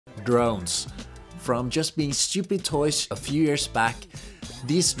drones. From just being stupid toys a few years back,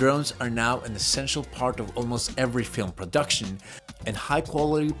 these drones are now an essential part of almost every film production, and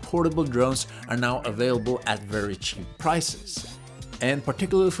high-quality portable drones are now available at very cheap prices. And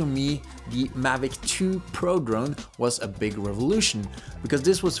particularly for me, the Mavic 2 Pro drone was a big revolution, because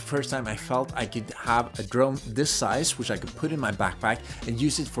this was the first time I felt I could have a drone this size, which I could put in my backpack and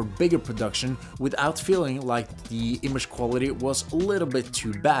use it for bigger production without feeling like the image quality was a little bit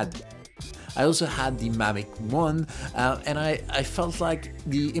too bad. I also had the Mavic 1 and I felt like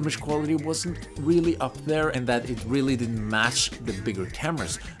the image quality wasn't really up there and that it really didn't match the bigger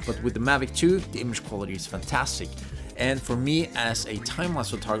cameras. But with the Mavic 2, the image quality is fantastic. And for me, as a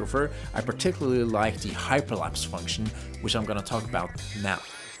time-lapse photographer, I particularly like the hyperlapse function, which I'm gonna talk about now.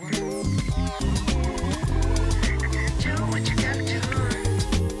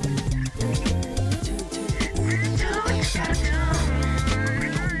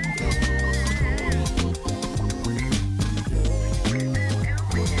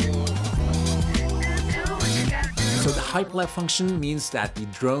 So the hyperlapse function means that the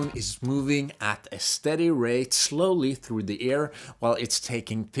drone is moving at a steady rate slowly through the air while it's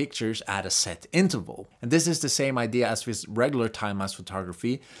taking pictures at a set interval. And this is the same idea as with regular time-lapse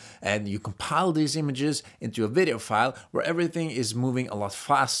photography, and you compile these images into a video file where everything is moving a lot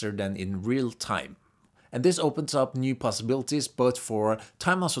faster than in real time. And this opens up new possibilities both for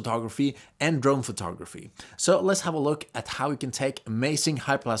time-lapse photography and drone photography. So let's have a look at how you can take amazing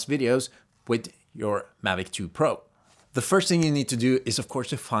hyperlapse videos with your Mavic 2 Pro. The first thing you need to do is, of course,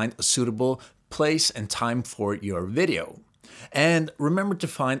 to find a suitable place and time for your video. And remember to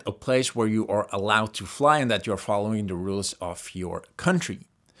find a place where you are allowed to fly and that you're following the rules of your country.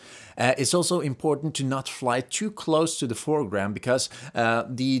 It's also important to not fly too close to the foreground, because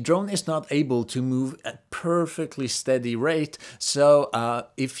the drone is not able to move at perfectly steady rate. So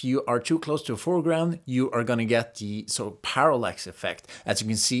if you are too close to the foreground, you are going to get the sort of parallax effect, as you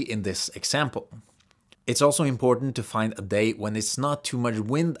can see in this example. It's also important to find a day when it's not too much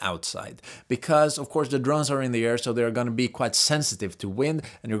wind outside, because of course the drones are in the air, so they're going to be quite sensitive to wind,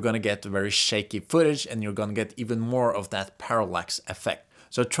 and you're going to get very shaky footage, and you're going to get even more of that parallax effect.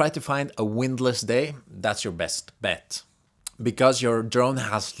 So try to find a windless day, that's your best bet. Because your drone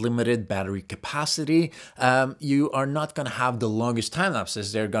has limited battery capacity, you are not going to have the longest time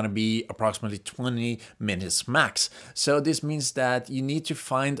lapses. They're going to be approximately 20 minutes max. So this means that you need to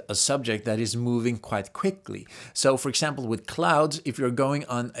find a subject that is moving quite quickly. So for example, with clouds, if you're going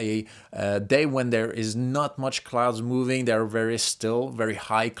on a day when there is not much clouds moving, they're very still, very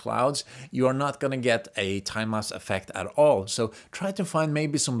high clouds, you are not going to get a time-lapse effect at all. So try to find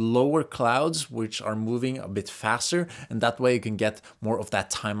maybe some lower clouds which are moving a bit faster, and that way you can get more of that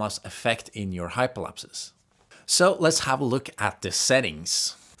time-lapse effect in your hyperlapses. So let's have a look at the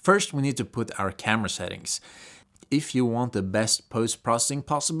settings. First, we need to put our camera settings. If you want the best post-processing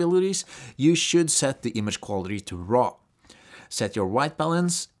possibilities, you should set the image quality to RAW. Set your white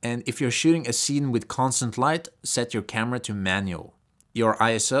balance, and if you're shooting a scene with constant light, set your camera to manual. Your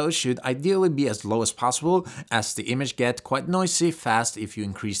ISO should ideally be as low as possible, as the image gets quite noisy fast if you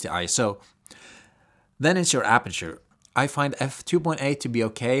increase the ISO. Then it's your aperture. I find f2.8 to be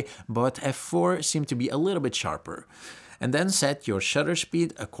okay, but f4 seems to be a little bit sharper. And then set your shutter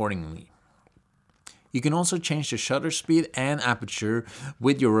speed accordingly. You can also change the shutter speed and aperture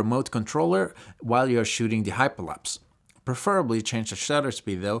with your remote controller while you're shooting the hyperlapse. Preferably change the shutter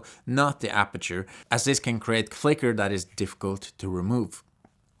speed though, not the aperture, as this can create flicker that is difficult to remove.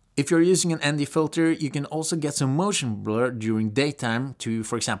 If you're using an ND filter, you can also get some motion blur during daytime to,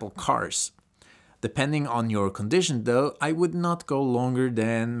 for example, cars. Depending on your condition though, I would not go longer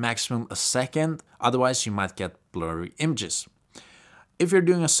than maximum a second, otherwise you might get blurry images. If you're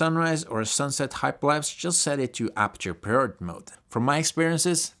doing a sunrise or a sunset hyperlapse, just set it to aperture priority mode. From my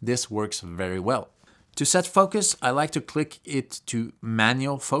experiences, this works very well. To set focus, I like to click it to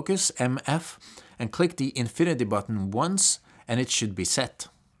manual focus, MF, and click the infinity button once, and it should be set.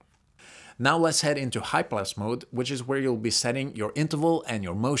 Now let's head into hyperlapse mode, which is where you'll be setting your interval and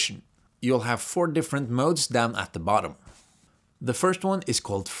your motion. You'll have 4 different modes down at the bottom. The first one is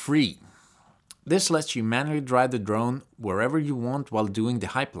called Free. This lets you manually drive the drone wherever you want while doing the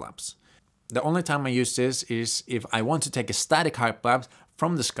hyperlapse. The only time I use this is if I want to take a static hyperlapse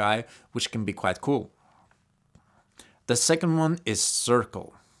from the sky, which can be quite cool. The second one is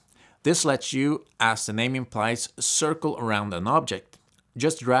Circle. This lets you, as the name implies, circle around an object.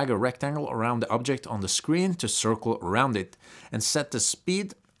 Just drag a rectangle around the object on the screen to circle around it, and set the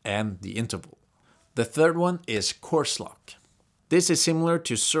speed and the interval. The third one is Course Lock. This is similar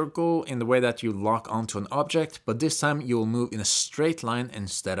to circle in the way that you lock onto an object, but this time you will move in a straight line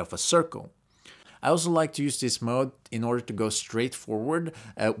instead of a circle. I also like to use this mode in order to go straight forward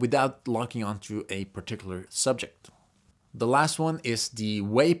without locking onto a particular subject. The last one is the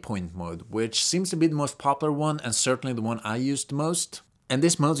waypoint mode, which seems to be the most popular one and certainly the one I use the most. And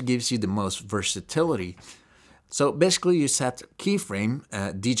this mode gives you the most versatility. So basically you set keyframe,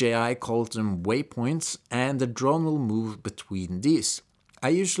 DJI calls them waypoints, and the drone will move between these. I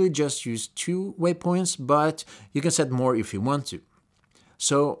usually just use 2 waypoints, but you can set more if you want to.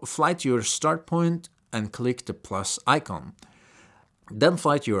 So fly to your start point and click the plus icon. Then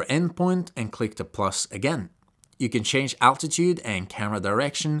fly to your end point and click the plus again. You can change altitude and camera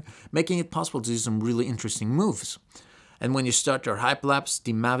direction, making it possible to do some really interesting moves. And when you start your hyperlapse,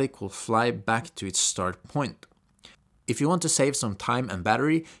 the Mavic will fly back to its start point. If you want to save some time and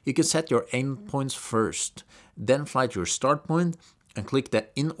battery, you can set your end points first, then fly to your start point and click the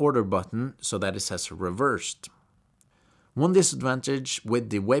in order button so that it says reversed. One disadvantage with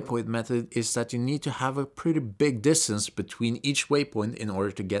the waypoint method is that you need to have a pretty big distance between each waypoint in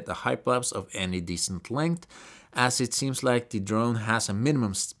order to get a hyperlapse of any decent length, as it seems like the drone has a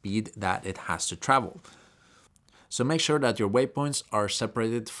minimum speed that it has to travel. So make sure that your waypoints are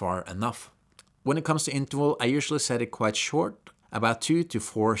separated far enough. When it comes to interval, I usually set it quite short, about 2 to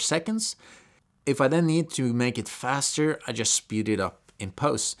 4 seconds. If I then need to make it faster, I just speed it up in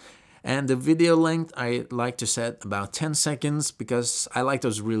post. And the video length I like to set about 10 seconds because I like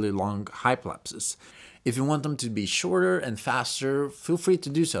those really long hyperlapses. If you want them to be shorter and faster, feel free to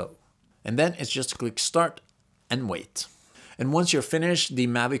do so. And then it's just to click start and wait. And once you're finished, the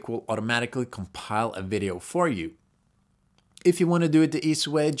Mavic will automatically compile a video for you. If you want to do it the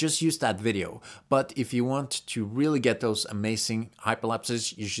easy way, just use that video. But if you want to really get those amazing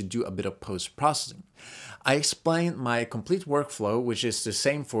hyperlapses, you should do a bit of post-processing. I explained my complete workflow, which is the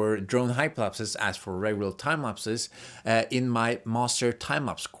same for drone hyperlapses as for regular time-lapses, in my master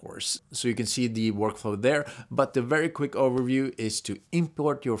time-lapse course. So you can see the workflow there, but the very quick overview is to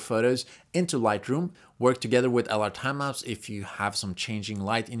import your photos into Lightroom, work together with LR time-lapse if you have some changing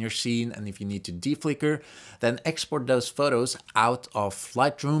light in your scene and if you need to deflicker, then export those photos out of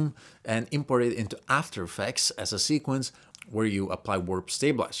Lightroom and import it into After Effects as a sequence where you apply warp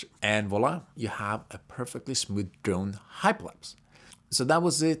stabilizer. And voila, you have a perfectly smooth drone hyperlapse. So that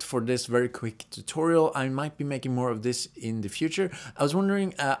was it for this very quick tutorial. I might be making more of this in the future. I was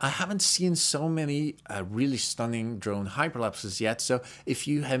wondering, I haven't seen so many really stunning drone hyperlapses yet. So if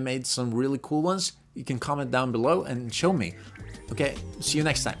you have made some really cool ones, you can comment down below and show me. Okay, see you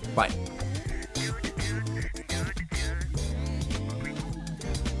next time. Bye.